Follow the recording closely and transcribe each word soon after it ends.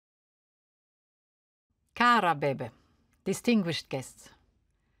Cara Bebe, distinguished guests,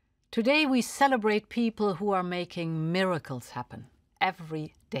 today we celebrate people who are making miracles happen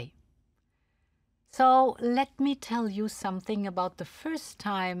every day. So let me tell you something about the first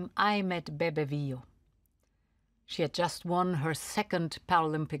time I met Bebe Vio. She had just won her second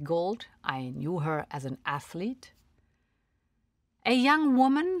Paralympic gold. I knew her as an athlete. A young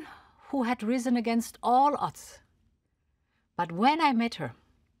woman who had risen against all odds. But when I met her,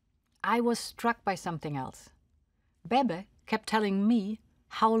 I was struck by something else. Bebe kept telling me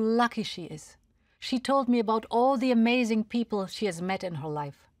how lucky she is. She told me about all the amazing people she has met in her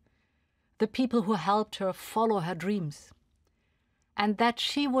life, the people who helped her follow her dreams, and that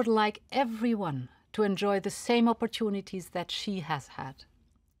she would like everyone to enjoy the same opportunities that she has had.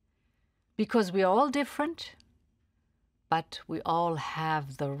 Because we are all different, but we all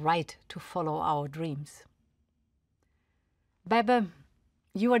have the right to follow our dreams. Bebe,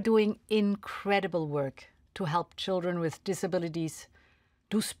 you are doing incredible work to help children with disabilities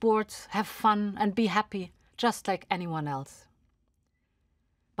do sports, have fun, and be happy, just like anyone else.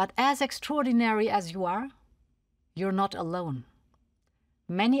 But as extraordinary as you are, you're not alone.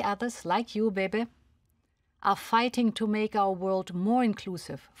 Many others, like you, Bebe, are fighting to make our world more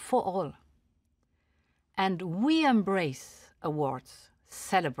inclusive for all. And WEmbrace Awards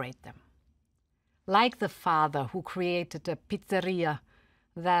celebrate them. Like the father who created a pizzeria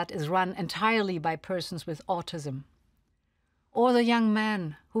that is run entirely by persons with autism, or the young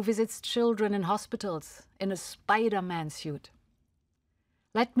man who visits children in hospitals in a Spider-Man suit.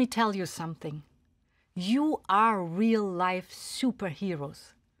 Let me tell you something. You are real-life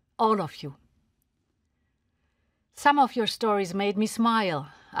superheroes, all of you. Some of your stories made me smile,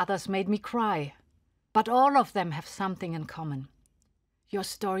 others made me cry, but all of them have something in common. Your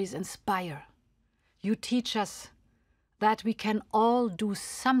stories inspire. You teach us that we can all do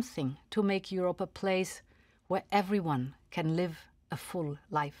something to make Europe a place where everyone can live a full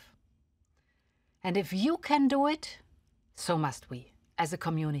life. And if you can do it, so must we, as a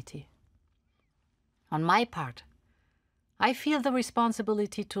community. On my part, I feel the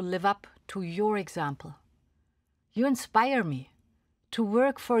responsibility to live up to your example. You inspire me to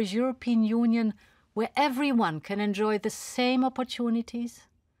work for a European Union where everyone can enjoy the same opportunities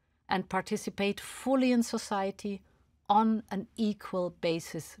and participate fully in society on an equal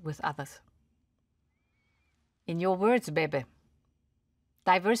basis with others. In your words, Bebe,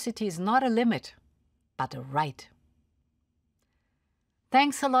 diversity is not a limit, but a right.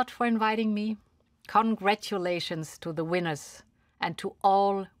 Thanks a lot for inviting me. Congratulations to the winners and to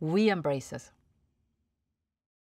all WEmbracers.